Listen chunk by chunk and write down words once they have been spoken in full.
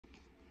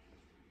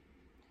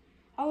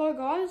Hello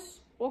guys,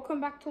 welcome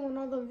back to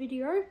another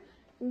video.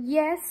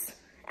 Yes,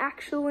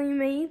 actually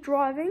me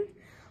driving.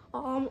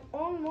 On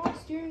my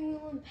steering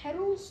wheel and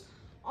pedals.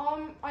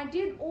 I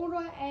did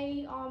order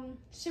a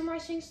sim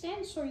racing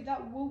stand, so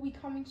that will be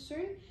coming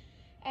soon.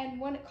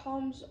 And when it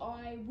comes,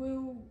 I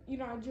will,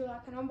 do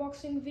like an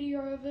unboxing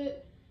video of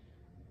it.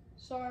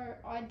 So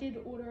I did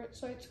order it.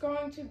 So it's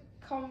going to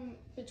come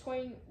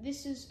between,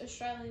 this is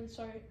Australian,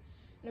 so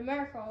in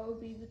America it will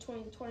be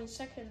between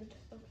 22nd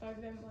of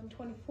November and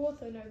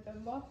 24th of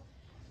November.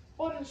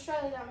 Or in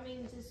Australia that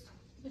means it's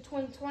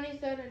between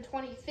 23rd and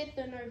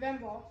 25th of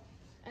November.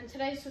 And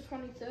today's the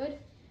 23rd.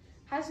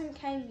 Hasn't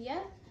came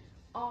yet.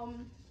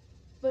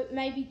 But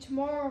maybe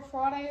tomorrow or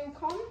Friday it'll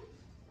come.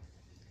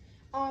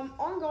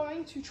 I'm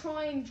going to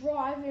try and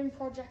drive in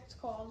Project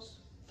Cars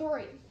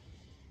 3.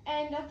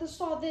 And at the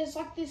start there's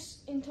like this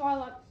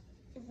entire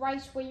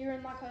race where you're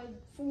in like a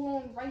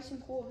full-on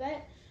racing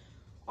Corvette.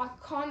 I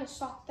kind of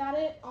sucked at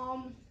it.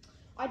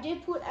 I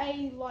did put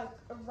a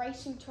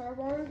racing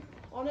turbo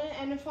on it,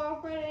 and if I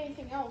upgrade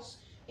anything else,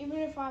 even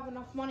if I have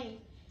enough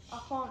money, I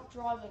can't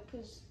drive it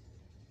because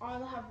I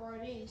only have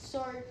road E.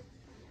 So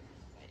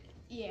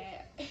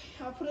yeah,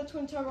 I put a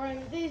twin turbo in.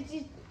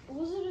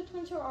 Was it a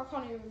twin turbo? I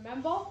can't even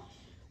remember.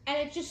 And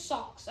it just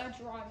sucks at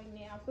driving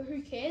now, but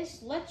who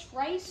cares? Let's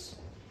race.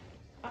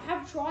 I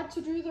have tried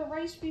to do the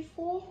race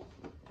before,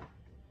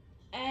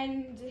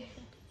 and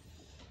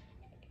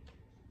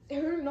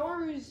who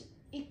knows,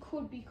 it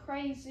could be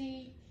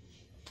crazy,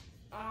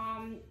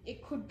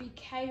 it could be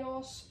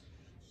chaos.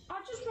 I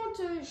just want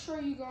to show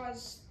you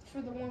guys,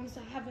 for the ones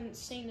that haven't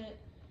seen it,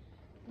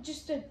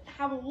 just to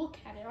have a look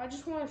at it. I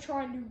just want to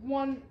try and do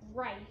one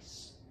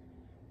race.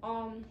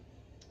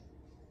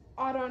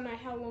 I don't know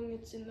how long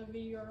it's in the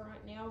video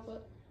right now,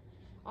 but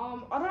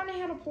I don't know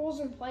how to pause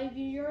and play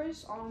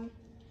videos,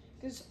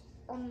 because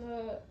on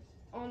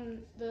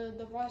the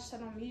device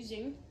that I'm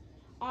using,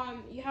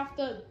 you have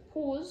to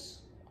pause.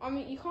 I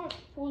mean, you can't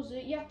pause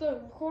it, you have to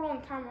record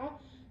on camera.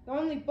 The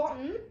only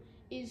button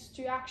is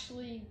to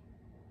actually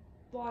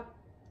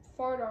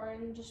photo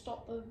and just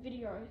stop the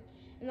video.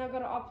 And I've got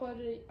to upload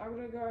it. I've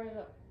got to go to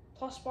the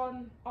plus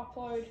button,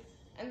 upload,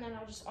 and then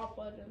I'll just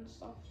upload it and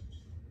stuff.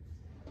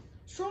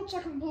 Shorts,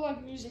 I can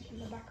put music in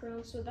the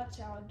background, so that's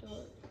how I do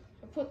it.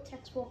 I put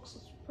text box,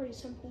 it's pretty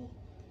simple.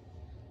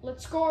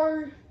 Let's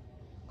go.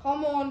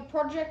 Come on,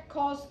 Project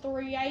Cars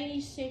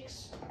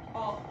 386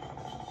 up.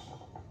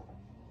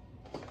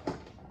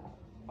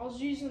 I was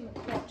using the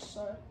clutch,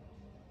 so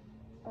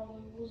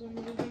probably wasn't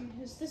moving.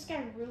 Is this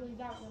game really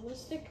that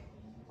realistic?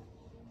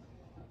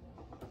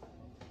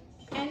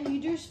 And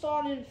you do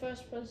start in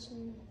first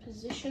person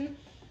position.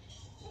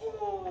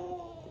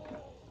 Oh,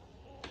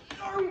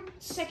 no,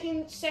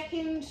 second.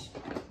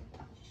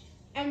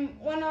 And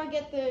when I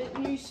get the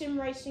new sim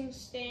racing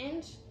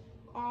stand,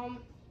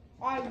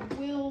 I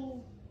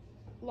will,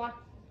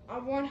 I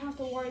won't have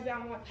to worry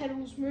about my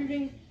pedals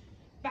moving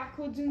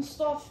backwards and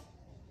stuff.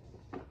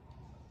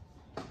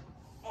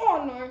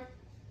 Oh no.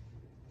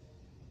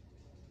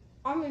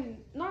 I'm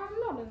not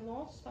in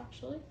last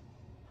actually.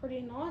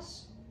 Pretty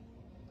nice.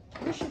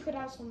 Wish you could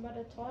have some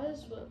better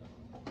tires, but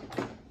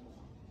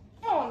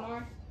oh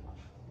no.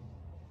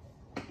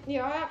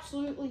 Yeah, I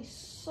absolutely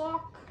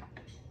suck.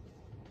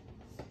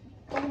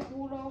 Dunk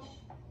water.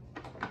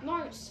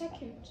 No,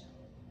 second.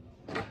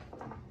 I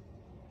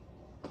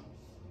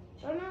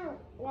don't know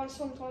why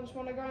sometimes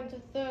when I go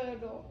into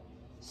third or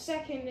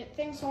second, it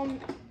thinks I'm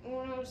in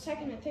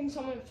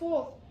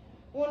fourth.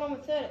 When I'm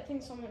in third, it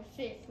thinks I'm in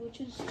fifth,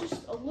 which is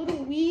just a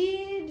little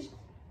weird.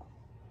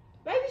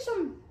 Maybe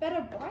some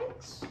better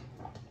brakes?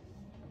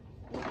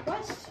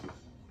 Request?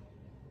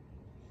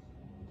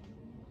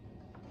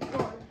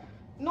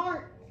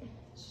 No,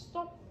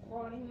 stop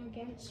riding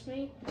against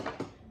me.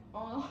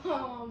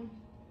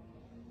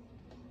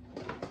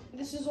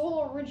 This is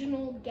all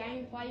original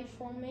gameplay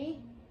from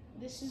me.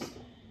 This is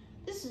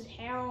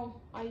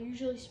how I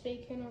usually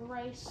speak in a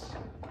race.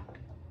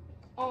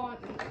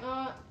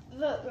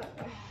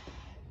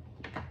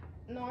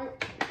 No.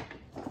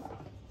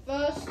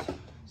 First,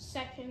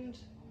 second.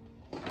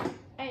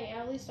 Hey,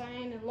 at least I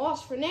ain't in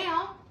lost for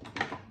now.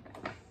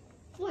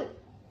 Flip.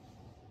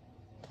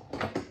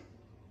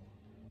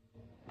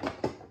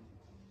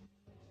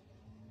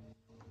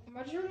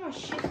 Imagine my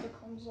shifter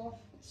comes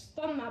off. It's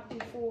done that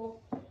before.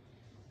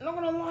 I'm not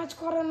gonna lie, it's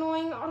quite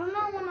annoying. I don't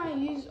know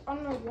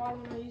why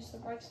when I use the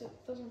brakes it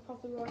doesn't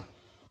properly work.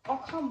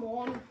 Oh, come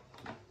on.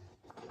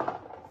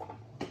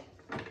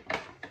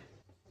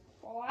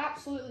 Oh, I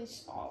absolutely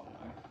suck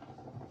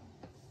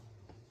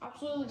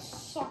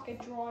at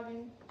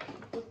driving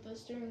with the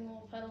steering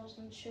wheel pedals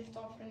and shifter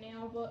for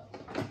now, but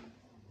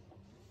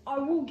I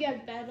will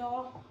get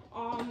better.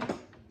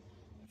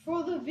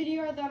 For the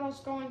video that I was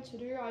going to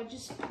do, I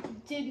just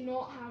did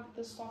not have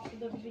the stuff for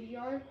the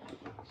video.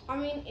 I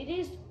mean, it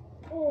is,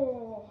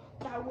 oh,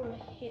 that would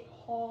have hit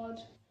hard.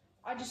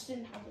 I just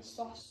didn't have the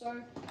stuff,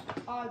 so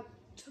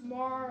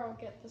tomorrow I'll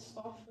get the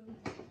stuff, and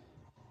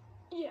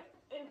yeah,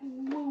 it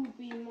will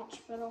be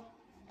much better.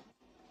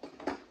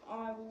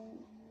 I will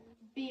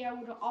be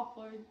able to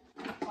upload,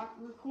 like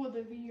record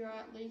the video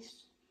at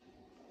least.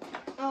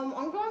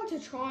 I'm going to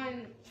try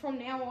and from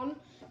now on,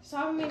 because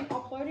I haven't been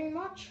uploading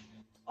much,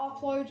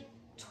 upload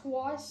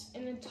twice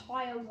an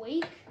entire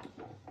week.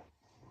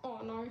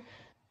 Oh no.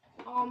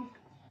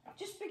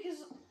 Just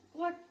because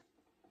like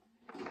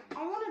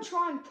I want to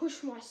try and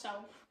push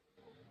myself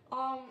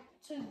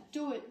to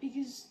do it,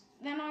 because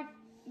then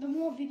the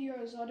more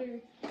videos I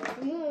do,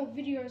 the more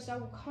videos that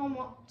will come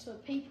up to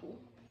people.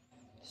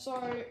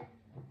 So,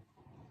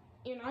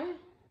 you know,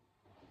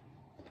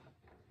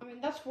 I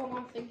mean, that's what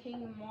I'm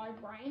thinking in my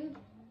brain.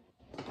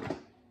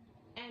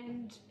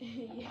 And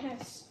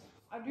yes,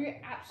 I do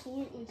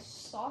absolutely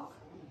suck.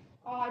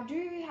 I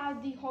do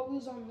have the Hot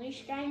Wheels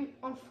Unleashed game.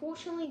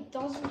 Unfortunately, it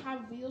doesn't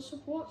have wheel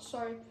support,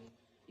 so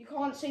you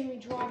can't see me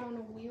drive on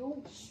a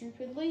wheel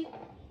stupidly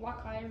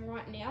like I am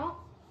right now.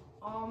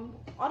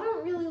 I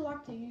don't really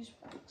like to use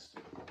brakes.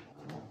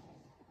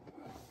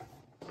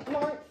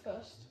 No,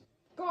 first.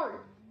 Go!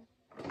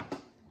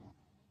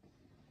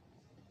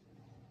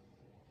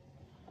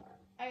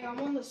 Hey, I'm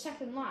on the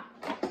second lap.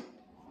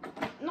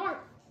 No,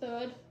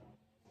 third.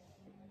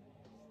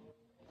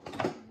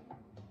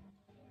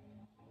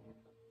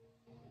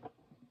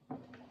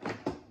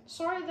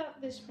 Sorry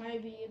that this may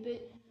be a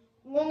bit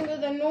longer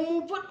than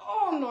normal, but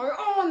oh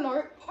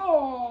no,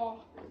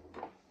 oh.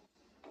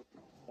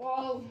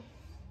 Well,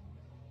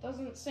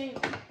 doesn't seem,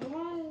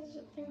 why is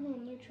it thinking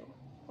on neutral?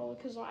 Probably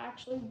because I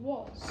actually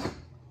was.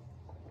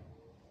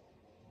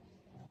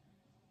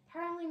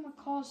 Apparently my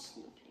car's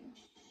slipping.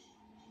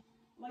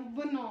 Like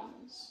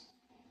bananas.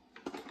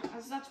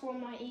 As that's what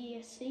my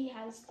ESC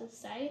has to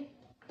say.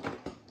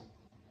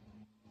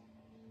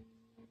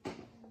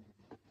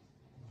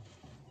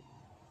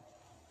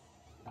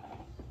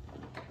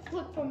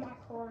 Flip for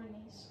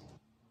macaronis.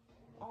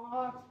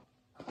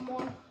 Come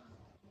on.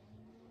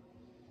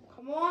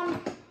 Come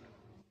on.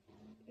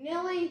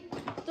 Nearly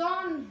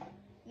done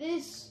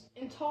this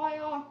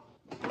entire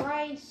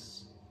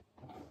race.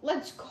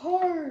 Let's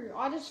go.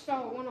 I just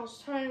felt when I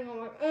was turning, I'm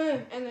like,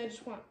 and they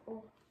just went,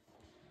 oh,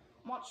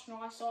 much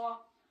nicer.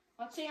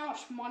 Let's see how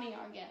much money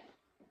I get.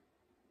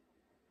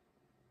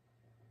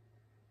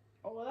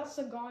 Oh, well, that's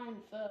the guy in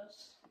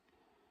first.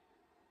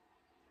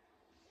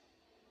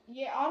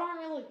 Yeah, I don't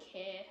really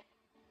care.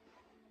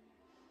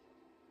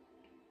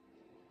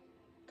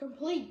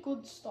 Complete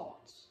good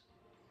starts.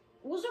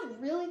 Was it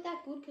really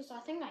that good? Because I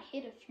think I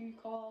hit a few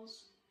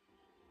cars.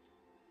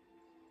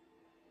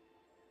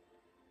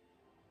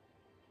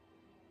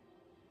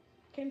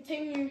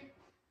 Continue.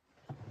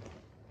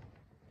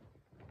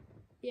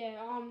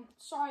 Yeah,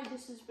 sorry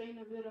this has been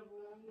a bit of a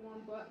long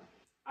one, but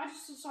I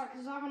just decided,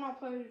 because I haven't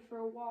uploaded for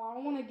a while, I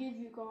want to give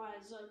you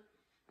guys a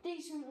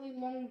decently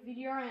long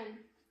video, and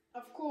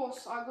of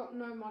course I got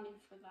no money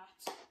for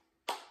that.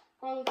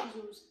 Probably because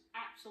it was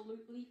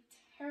absolutely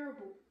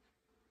terrible,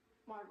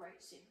 my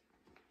racing.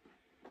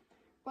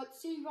 But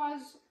see you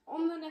guys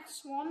on the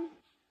next one.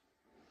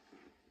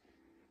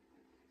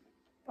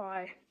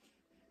 Bye.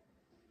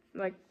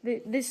 Like,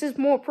 this is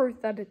more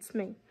proof that it's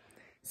me.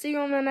 See you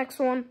on the next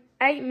one.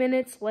 8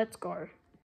 minutes, let's go.